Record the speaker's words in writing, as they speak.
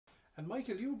And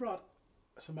Michael, you brought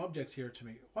some objects here to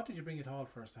me. What did you bring it all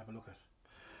for us to have a look at?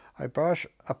 I brought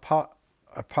a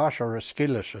pot or a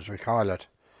skillet, as we call it,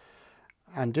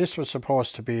 and this was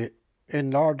supposed to be in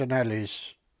Lord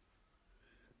Ellie's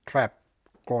trap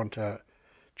going to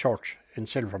church in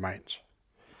Silvermines.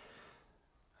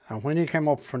 And when he came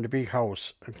up from the big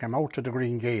house and came out to the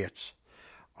green gates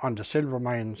on the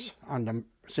Silvermines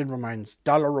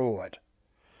Dollar Road,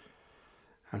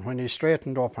 and when he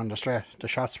straightened up on the straight, the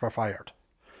shots were fired.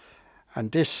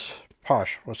 And this pot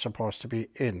was supposed to be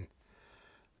in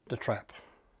the trap.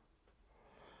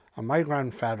 And my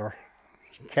grandfather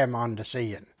came on the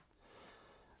scene,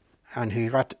 and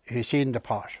he seen the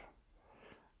pot.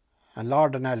 And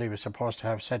Lord and Ellie was supposed to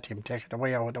have said to him, take it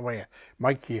away out of the way.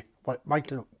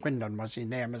 Michael Quinlan was his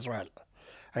name as well.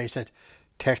 And he said,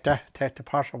 take the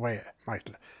pot away,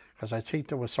 Michael, because I think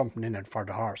there was something in it for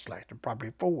the horse, like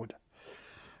probably food.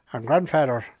 And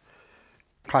grandfather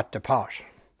caught the pot,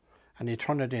 and he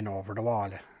turned it in over the wall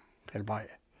till by.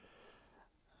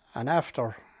 And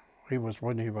after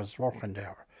when he was working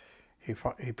there, he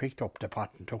picked up the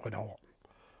pot and took it home.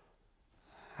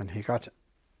 And he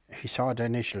saw the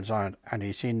initials on it, and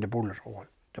he seen the bullet hole,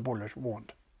 the bullet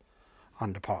wound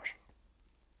on the pot.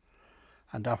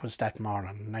 And that was that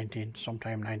morning,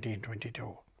 sometime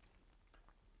 1922.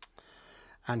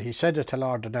 And he said it to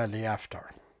Lord Donnelly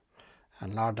after.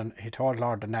 And he told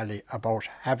Lord Donnelly about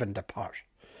having the pot.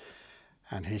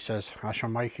 And he says, Asher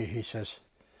Mikey, he says,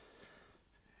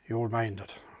 you'll mind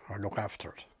it or look after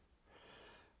it.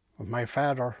 But my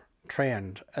father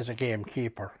trained as a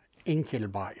gamekeeper in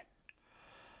Kilby.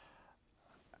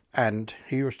 And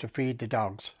he used to feed the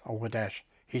dogs over that,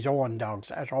 his own dogs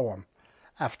at home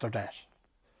after that.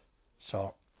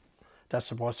 So that's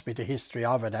supposed to be the history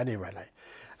of it anyway. Like.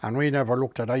 And we never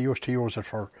looked at it. I used to use it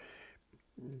for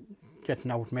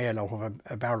getting out mail out of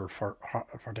a barrel for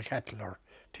the cattle or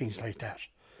things like that.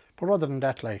 But other than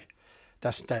that, like,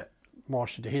 that's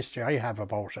most of the history I have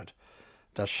about it.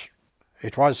 That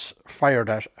it was fired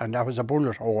at, and that was a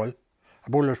bullet hole, a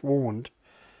bullet wound,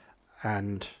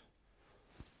 and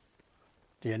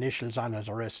the initials on it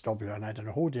are SW, and I don't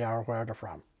know who they are or where they're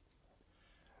from.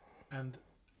 And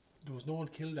there was no one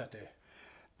killed that day?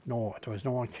 No, there was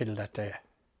no one killed that day.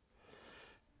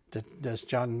 As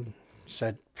John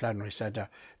said, Flannery said,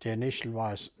 the initial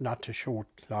was not to shoot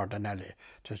Lord Donnelly,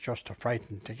 it was just to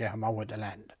frighten to get him out of the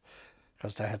land,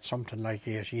 because they had something like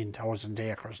 18,000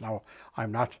 acres. Now,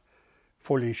 I'm not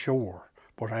fully sure,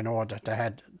 but I know that they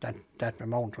had that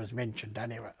amount was mentioned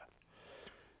anyway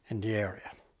in the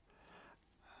area.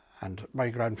 And my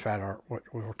grandfather,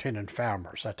 we were tenant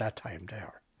farmers at that time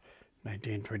there,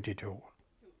 1922.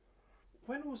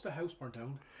 When was the house burnt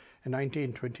down? In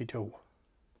 1922.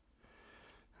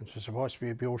 It was supposed to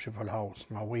be a beautiful house.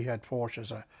 Now we had a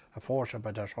fortune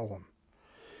at that home.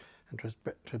 It was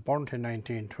burnt in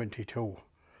 1922.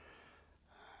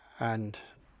 And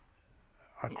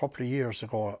a couple of years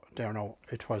ago there now,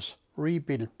 it was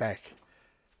rebuilt back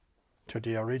to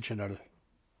the original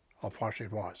of what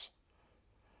it was.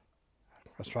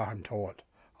 That's what I'm told,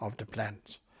 of the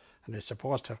plans. And it's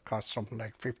supposed to have cost something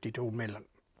like 52 million.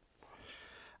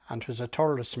 And it was a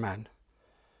Thurles man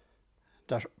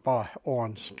that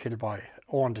owned Kilby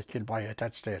at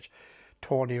that stage,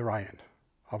 Tony Ryan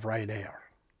of Ryanair.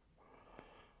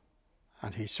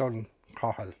 And his son,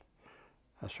 Cahill,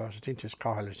 as far as I think his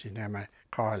Cahill is his name,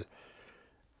 Cahill,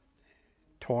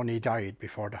 Tony died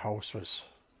before the house was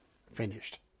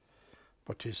finished.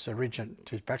 But it's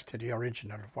back to the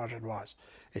original of what it was.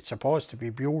 It's supposed to be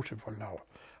beautiful now.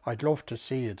 I'd love to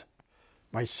see it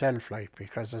myself, like,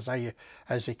 because as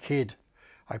a kid,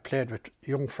 I played with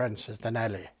young Francis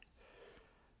Donnelly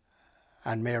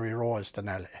and Mary Rose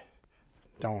Donnelly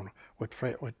down with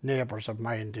neighbours of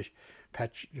mine,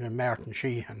 Martin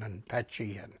Sheehan and Pat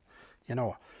Sheehan, you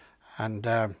know. And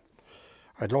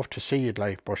I'd love to see it,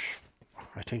 like, but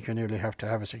I think you nearly have to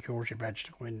have a security badge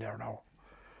to go in there now.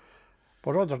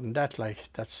 But other than that, like,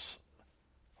 that's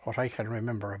what I can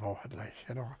remember about it, like,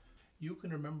 you know. You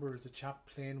can remember as a chap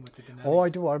playing with the Donnellys? Oh, I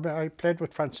do. I played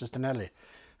with Francis Donnelly,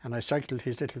 and I cycled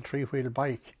his little three-wheel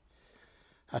bike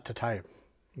at the time.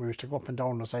 We used to go up and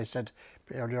down, as I said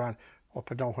earlier on, up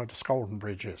and down where the Scouting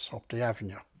Bridge is, up the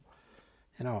avenue,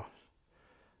 you know.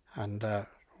 And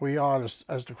we all, as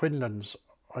the Quinlans,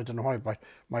 I don't know why, but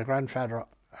my grandfather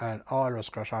always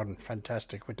got on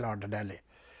fantastic with Lord Donnelly,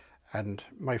 and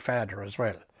my father as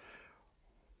well.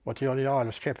 But they only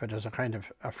always kept it as a kind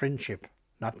of a friendship,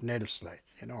 nothing else, like,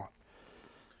 you know.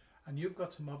 And you've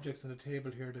got some objects on the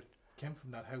table here that came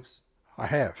from that house. I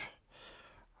have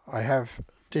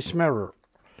this mirror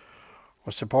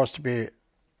was supposed to be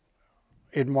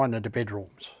in one of the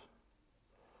bedrooms,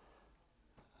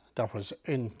 that was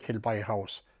in Kilby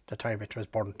House the time it was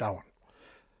burnt down.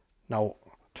 Now,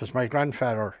 it was my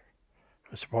grandfather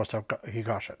who was supposed to have he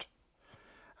got it.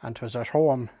 And it was at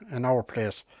home in our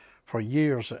place for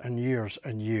years and years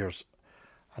and years,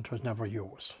 and it was never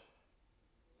used.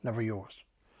 Never used.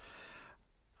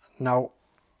 Now,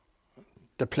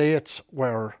 the plates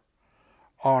were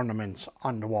ornaments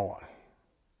on the wall.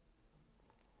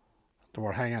 They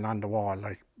were hanging on the wall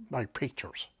like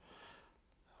pictures.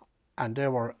 And they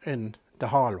were in the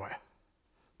hallway,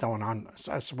 down on,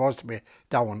 supposed to be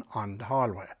down on the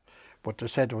hallway. But they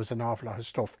said there was an awful lot of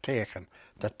stuff taken,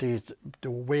 that they were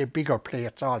way bigger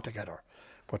plates altogether.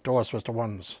 But those was the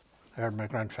ones I heard my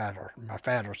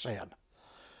father saying,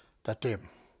 that them.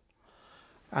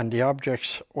 And the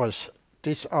objects was,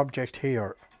 this object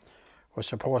here was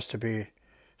supposed to be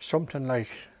something like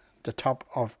the top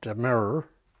of the mirror,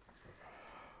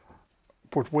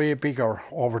 but way bigger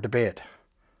over the bed.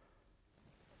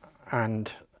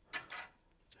 And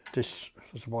this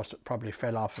was supposed to probably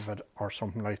fell off of it or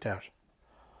something like that.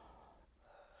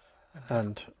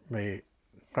 And my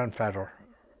grandfather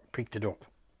picked it up,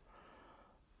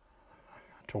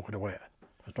 took it away.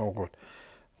 It's no good.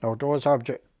 Now those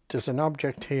objects, there's an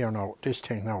object here now, this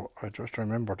thing now, I just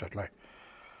remembered it like.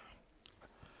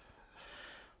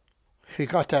 He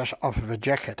got that off of a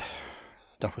jacket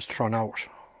that was thrown out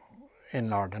in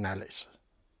Lord and Alice.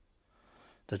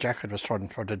 The jacket was thrown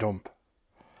for the dump,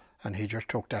 and he just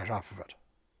took that off of it.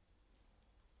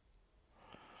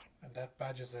 And that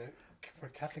badge is for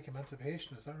Catholic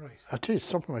emancipation, is that right? It is,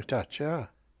 something like that, yeah.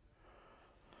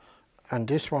 And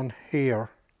this one here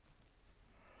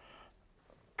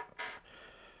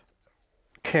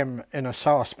came in a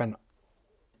saucepan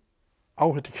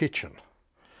out of the kitchen.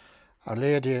 A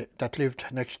lady that lived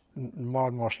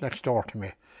almost next door to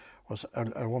me was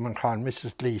a woman called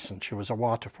Mrs. Gleason. She was a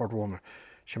Waterford woman.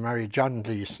 She married John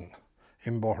Gleason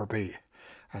in Boherby,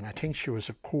 and I think she was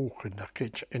a cook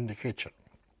in the kitchen.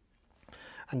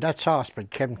 And that saucepan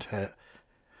came to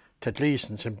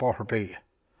Gleason's in Boherby.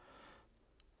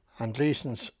 And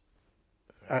Gleason's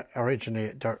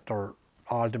originally, they're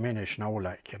all diminished now,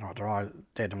 like, you know, they're all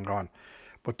dead and gone.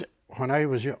 But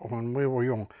when we were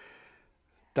young,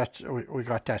 we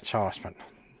got that saucepan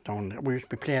down. We used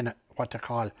to be playing what they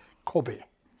call cubby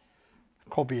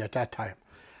at that time.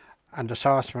 And the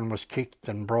saucepan was kicked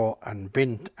and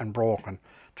bent and broken.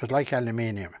 It was like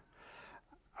aluminium,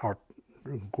 or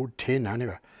good tin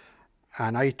anyway.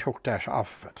 And I took that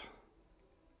off of it.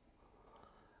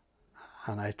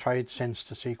 And I tried since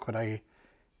to see could I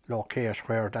locate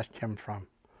where that came from,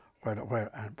 but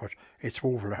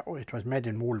it was made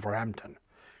in Wolverhampton.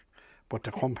 But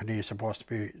the company is supposed to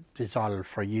be dissolved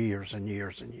for years and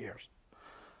years and years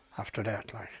after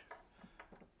that, like.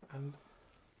 And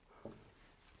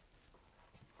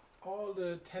all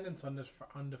the tenants on the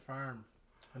farm,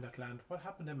 on that land, what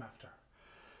happened to them after?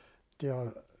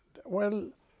 Well,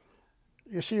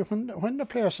 you see, when the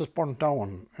place was burnt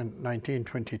down in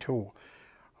 1922,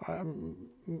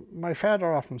 my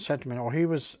father often said to me,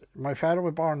 my father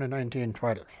was born in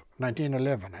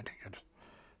 1911, I think it is.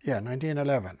 Yeah,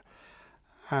 1911.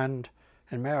 And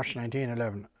in March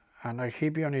 1911, and like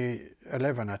he'd be only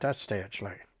 11 at that stage,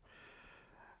 like.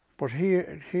 But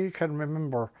he can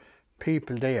remember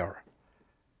people there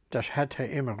that had to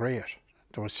immigrate.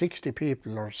 There were 60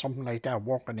 people or something like that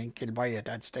working in Kilby at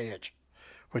that stage,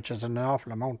 which is an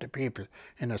awful amount of people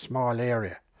in a small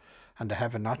area, and they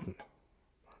have nothing,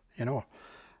 you know.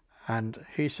 And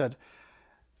he said,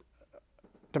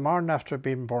 the morning after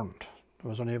being burnt, there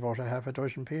was only about half a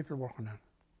dozen people working in.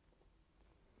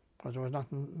 Because there was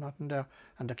nothing there,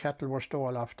 and the cattle were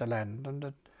stole off the land,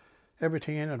 and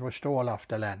everything in it was stole off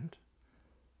the land.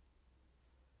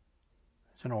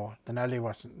 You know, the Nelly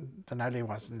wasn't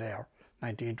there,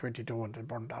 1922, when it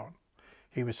burned down.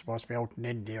 He was supposed to be out in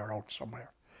India or out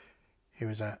somewhere. He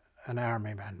was an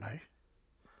army man, like.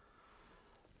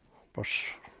 But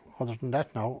other than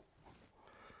that now,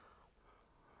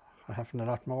 I haven't a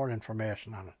lot more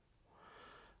information on it.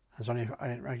 It's only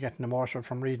I'm getting emotional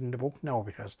from reading the book now,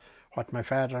 because what my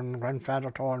father and grandfather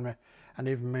told me, and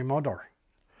even my mother.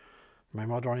 My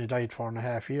mother only died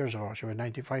 4.5 years ago. She was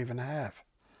 95.5.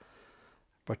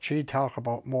 But she'd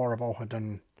talk more about it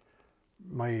than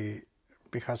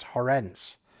because her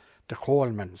aunts, the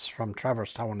Colemans from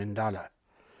Traverstown in Dalla,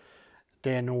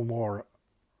 they knew more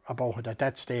about it at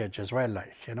that stage as well,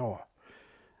 like, you know.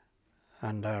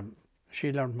 And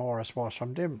she learned more, I suppose,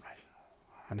 from them, like,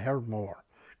 and heard more.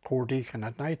 Poor Deacon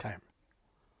at night time.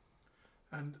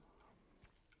 And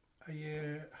are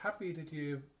you happy that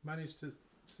you managed to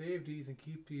save these and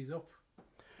keep these up?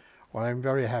 Well, I'm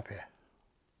very happy.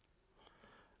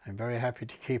 I'm very happy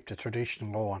to keep the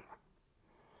tradition going.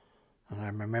 And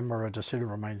I'm a member of the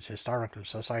Silver Mines Historical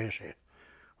Society,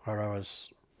 where I was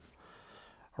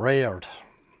reared,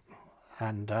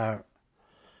 and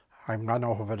I'm gone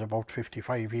over it about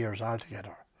 55 years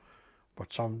altogether.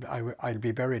 But I'll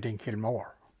be buried in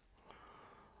Kilmore.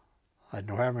 I don't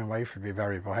know where my wife will be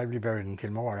buried, but I'll be buried in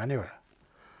Kilmore anyway.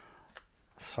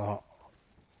 So,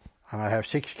 and I have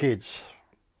 6 kids,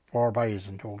 4 boys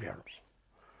and 2 girls.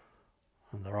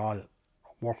 And they're all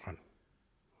working.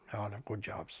 They all have good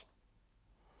jobs.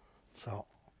 So,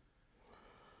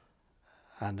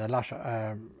 and a lot of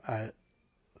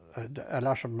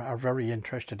them are very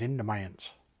interested in the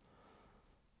mines.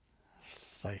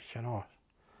 It's like, you know,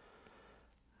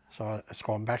 so it's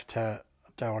going back to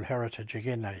the old heritage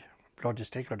again, like, blood is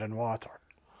thicker than water.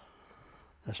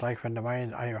 It's like when the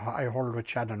mine, I hurled with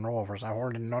Shannon Rovers, I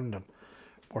hurled in London,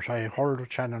 but I hurled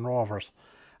with Shannon Rovers,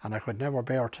 and I could never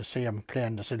bear to see them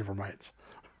playing the silver mines,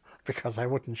 because I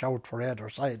wouldn't shout for either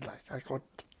side, like, I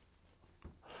couldn't.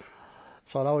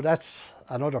 So now that's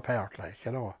another part, like,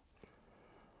 you know.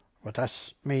 But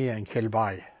that's me and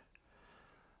Kilby.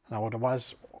 Now there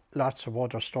was lots of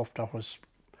other stuff that was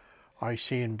I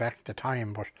seen back the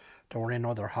time, but they were in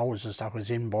other houses that was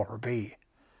in Boherbee.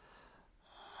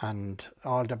 And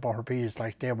all the Boherbees,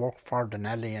 like, they worked for the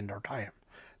Nelly in their time.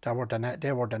 They were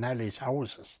the Nelly's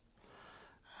houses.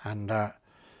 And I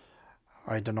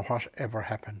don't know what ever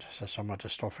happened to some of the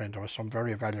stuff in. There was some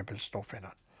very valuable stuff in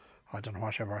it. I don't know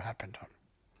what ever happened to them.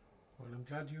 Well, I'm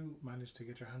glad you managed to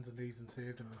get your hands on these and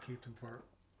save them and keep them for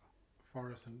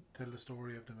us and tell the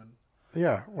story of them. And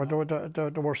yeah, well,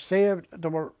 they were saved.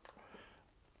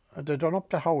 They done up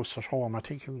the house at home, I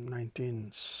think in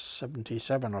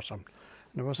 1977 or something.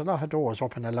 And there was a lot of doors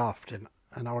up in the loft and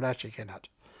old attic in it.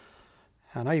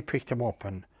 And I picked them up,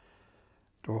 and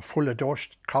they were full of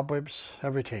dust, cobwebs,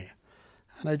 everything.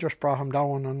 And I just brought them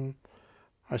down, and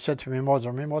I said to my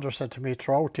mother said to me,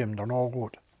 throw out them, they're no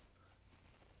good.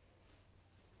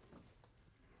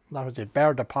 That was it,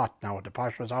 bare the pot now. The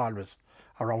pot was always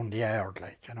around the yard,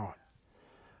 like, you know.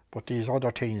 But these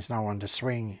other things now on the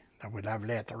swing that we'll have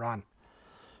later on,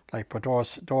 like, but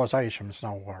those items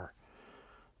now were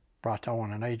brought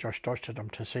down, and I just dusted them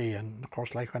to see. And of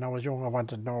course, like, when I was young, I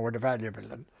wanted to know were they valuable.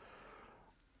 And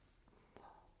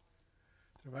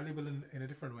they're valuable in a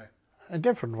different way. In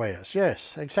different ways,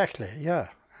 yes, exactly, yeah.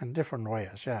 In different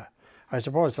ways, yeah. I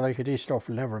suppose, like, this stuff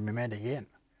will never be made again.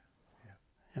 Yeah.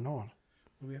 You know.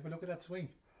 Will we have a look at that swing?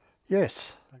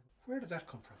 Yes. Like, where did that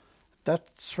come from? That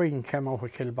swing came out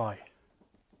of Kilby.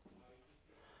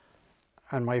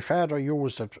 And my father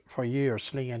used it for years,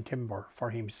 slinging timber for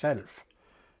himself.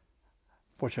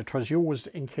 But it was used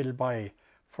in Kilby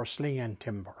for slinging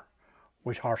timber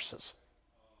with horses.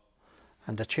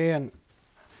 And the chain,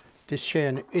 this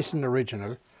chain isn't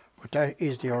original, but that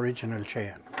is the original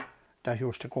chain that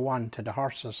used to go on to the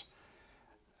horses'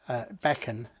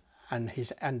 backing and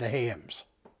the hames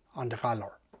on the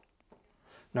collar.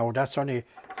 Now that's only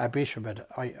a bit of it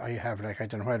I have, like, I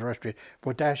don't know where the rest of it,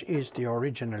 but that is the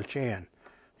original chain.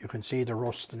 You can see the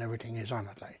rust and everything is on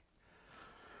it, like.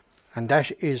 And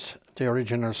that is the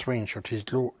original swing shirt.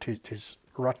 Tis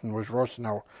rotten with rust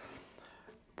now.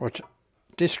 But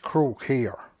this crook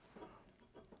here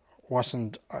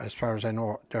wasn't, as far as I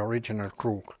know, the original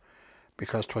crook,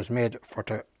 because it was made for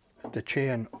the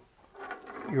chain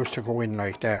used to go in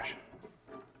like that.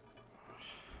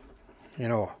 You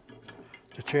know,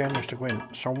 the chain used to go in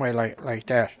somewhere like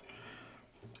that,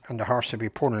 and the horse would be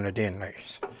pulling it in, like,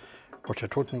 but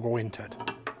it wouldn't go into it.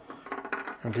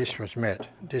 And this was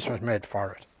made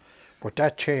for it. But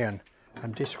that chain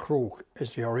and this crook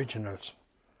is the originals,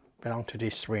 belong to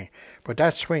this swing. But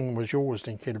that swing was used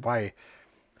in Kilby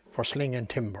for slinging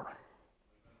timber.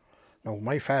 Now,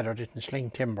 my father didn't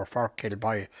sling timber for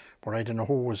Kilby, but I don't know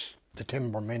who was the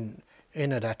timbermen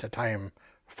in it at the time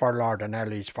for Lord and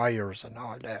Ellie's fires and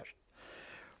all that.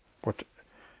 But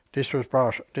this was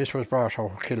brought out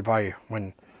of Kilby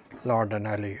when Lord and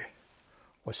Ellie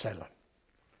was selling.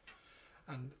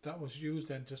 And that was used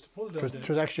then just to pull down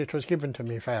it was given to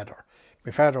my father.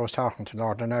 My father was talking to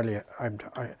Lord and Ellie,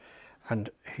 and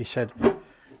he said,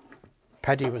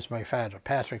 Paddy was my father,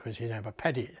 Patrick was his name, but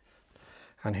Paddy.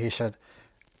 And he said,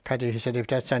 Paddy, he said, if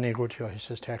that's any good to you, he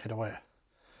says, take it away.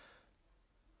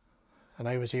 And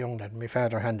I was young then, my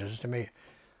father handed it to me.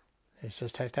 He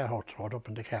says, take that out, throw it up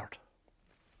in the cart.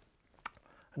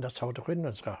 And that's how the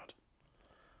Quinlans got it.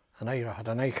 And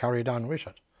I carried on with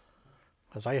it.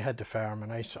 Because I had the farm,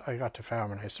 and I got the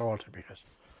farm and I sold it because,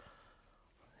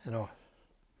 you know.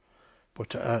 But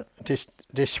this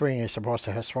swing is supposed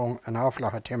to have swung an awful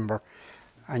lot of timber,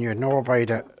 and you'd know by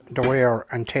the wear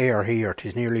and tear here,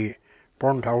 'tis nearly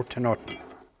burnt out to nothing.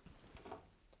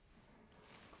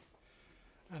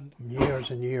 And Years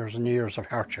and years and years of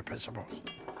hardship, I suppose.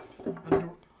 and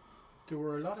there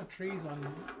were a lot of trees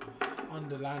on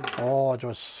the land. Oh, there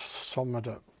was some of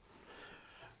the,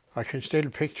 I can still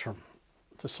picture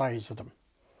the size of them.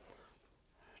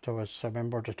 There was, I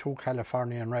remember, the 2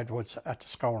 Californian redwoods at the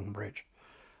Scouring Bridge,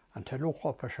 and to look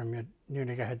up at them, you'd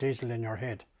nearly get a diesel in your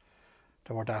head.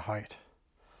 They were that height.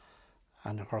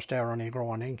 And of course they're only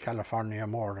growing in California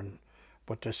more than,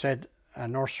 but they said a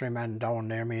nurseryman down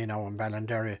near me now in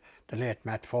Ballinderry, the late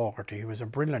Matt Fogarty, he was a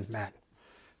brilliant man.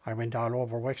 I went all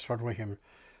over Wexford with him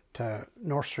to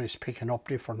nurseries picking up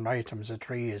different items of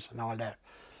trees and all that.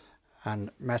 And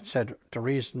Matt said the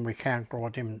reason we can't grow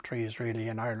them trees really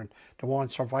in Ireland, they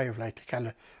won't survive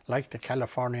like the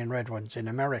Californian redwoods in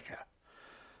America,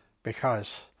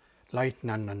 because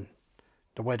lightning and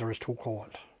the weather is too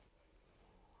cold.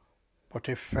 But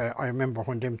if I remember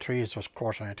when them trees was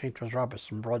cut, I think it was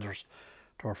Robinson Brothers,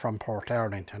 they were from Port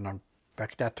Arlington and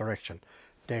back that direction,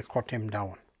 they cut them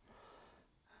down.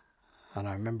 And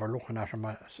I remember looking at them,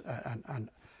 and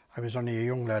I was only a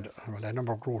young lad, well I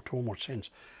never grew too much since,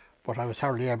 but I was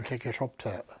hardly able to get up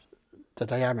to the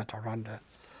diameter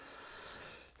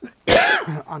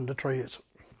on the trees.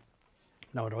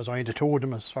 Now there was only the 2 of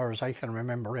them as far as I can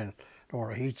remember in, they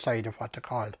were each side of what they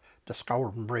called the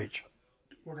Scouring Bridge.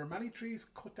 Were there many trees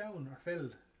cut down or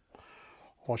felled?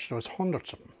 Oh, there was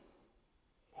hundreds of them.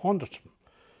 Hundreds of them.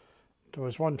 There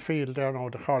was one field there now,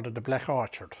 they called it the Black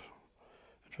Orchard.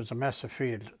 It was a massive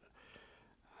field,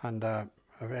 and I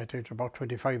think about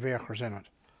 25 acres in it.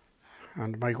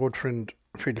 And my good friend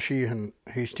Phil Sheehan,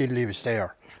 he still lives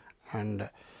there, and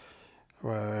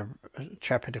a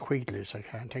chap at the Quigleys, I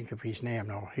can't think of his name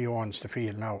now, he owns the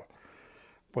field now.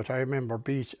 But I remember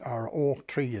oak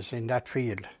trees in that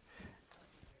field.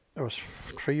 There was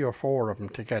 3 or 4 of them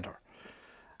together,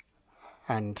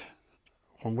 and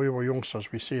when we were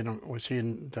youngsters, we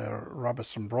seen the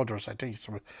Robinson Brothers, I think,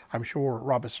 so I'm sure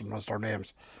Robinson was their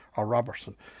names, or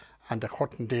Robertson, and they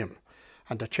cutting them.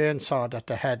 And the chainsaw that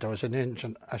they had, there was an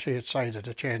engine at each side of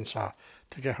the chainsaw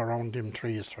to get around them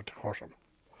trees for to cut them.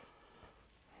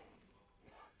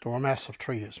 They were massive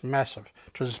trees, massive.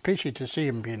 It was a pity to see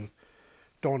them being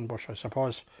done, but I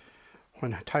suppose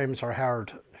when times are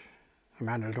hard, a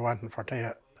man will do anything for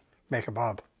to make a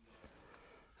bob.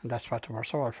 And that's what they were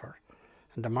sold for.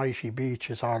 And the mighty beech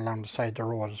is all along the side of the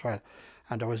road as well.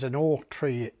 And there was an oak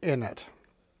tree in it,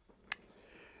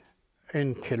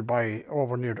 in Kilby,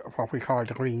 over near what we call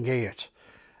the Green Gates.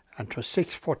 And it was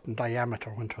 6 foot in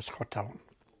diameter when it was cut down.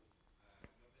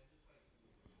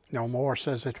 Now Moore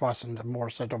says it wasn't, and Moore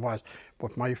said it was,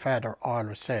 but my father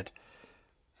always said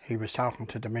he was talking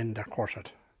to the men that cut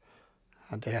it,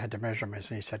 and they had the measurements,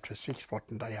 and he said it was 6 foot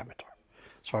in diameter.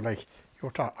 So like, you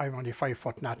thought, I'm only 5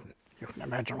 foot nothing, you can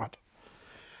imagine what.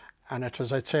 And it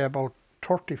was, I'd say, about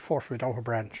 30 foot without a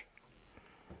branch.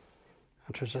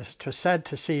 It was sad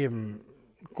to see him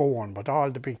going, but all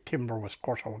the big timber was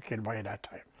cut out Kilby at that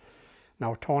time.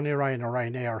 Now Tony Ryan of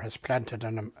Ryanair has planted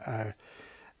an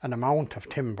amount of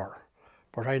timber,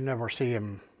 but I never see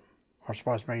him, or I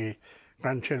suppose my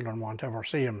grandchildren won't ever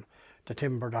see him, the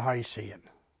timber that I see him,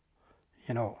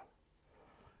 you know.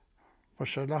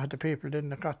 But a lot of the people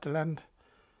didn't have got the land,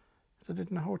 they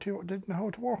didn't know how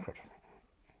to work it.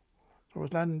 There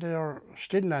was land there,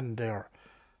 still land there,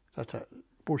 that the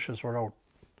bushes were out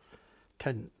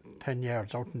 10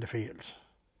 yards out in the fields.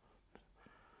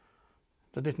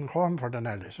 They didn't come for the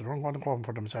Nellies, they weren't going to come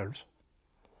for themselves.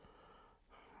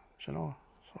 You know,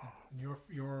 so.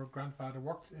 Your grandfather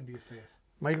worked in the estate?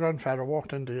 My grandfather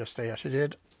worked in the estate, he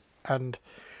did, and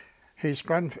his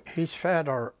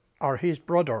father, or his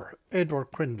brother, Edward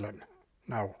Quinlan,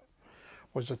 now,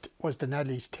 was the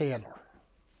Nellies' tailor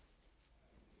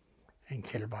in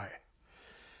Kilby.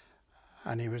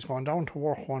 And he was going down to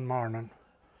work one morning,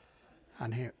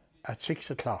 and at 6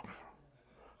 o'clock,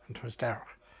 and it was dark,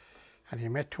 and he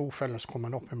met 2 fellas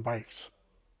coming up in bikes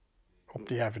up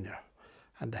the avenue,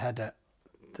 and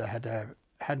they had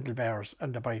handlebars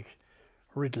and the bike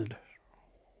riddled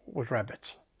with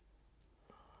rabbits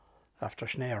after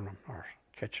snaring them or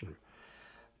catching them.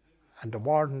 And they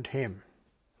warned him,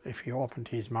 if he opened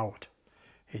his mouth,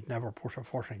 he'd never put a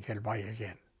foot in Kilby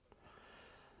again.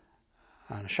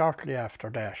 And shortly after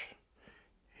that,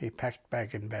 he packed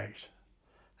bag and bags,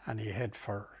 and he headed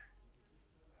for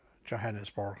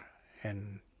Johannesburg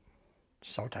in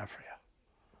South Africa.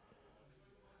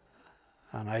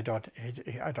 And I don't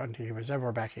think he was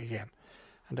ever back again.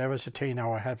 And there was a thing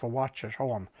now, I had a watch at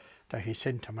home that he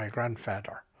sent to my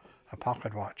grandfather, a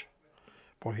pocket watch.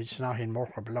 but it's not in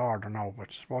workable order now, but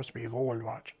it's supposed to be a gold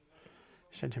watch.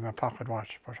 Sent him a pocket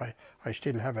watch, but I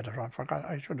still have it. I forgot,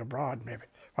 I should have brought it maybe.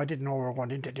 I didn't know we were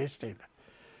going into this deal.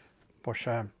 But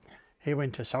he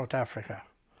went to South Africa,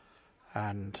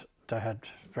 and they had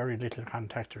very little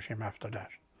contact with him after that.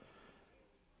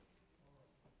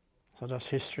 So that's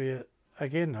history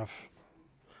again of,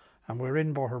 and we're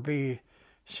in Boherby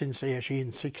since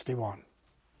 1861.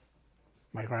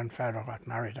 My grandfather got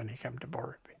married and he came to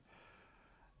Boherby.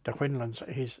 The Quinlans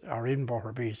are in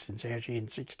Boherby since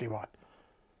 1861.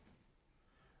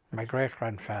 My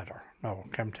great-grandfather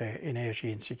came in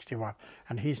 1861,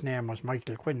 and his name was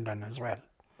Michael Quinlan as well.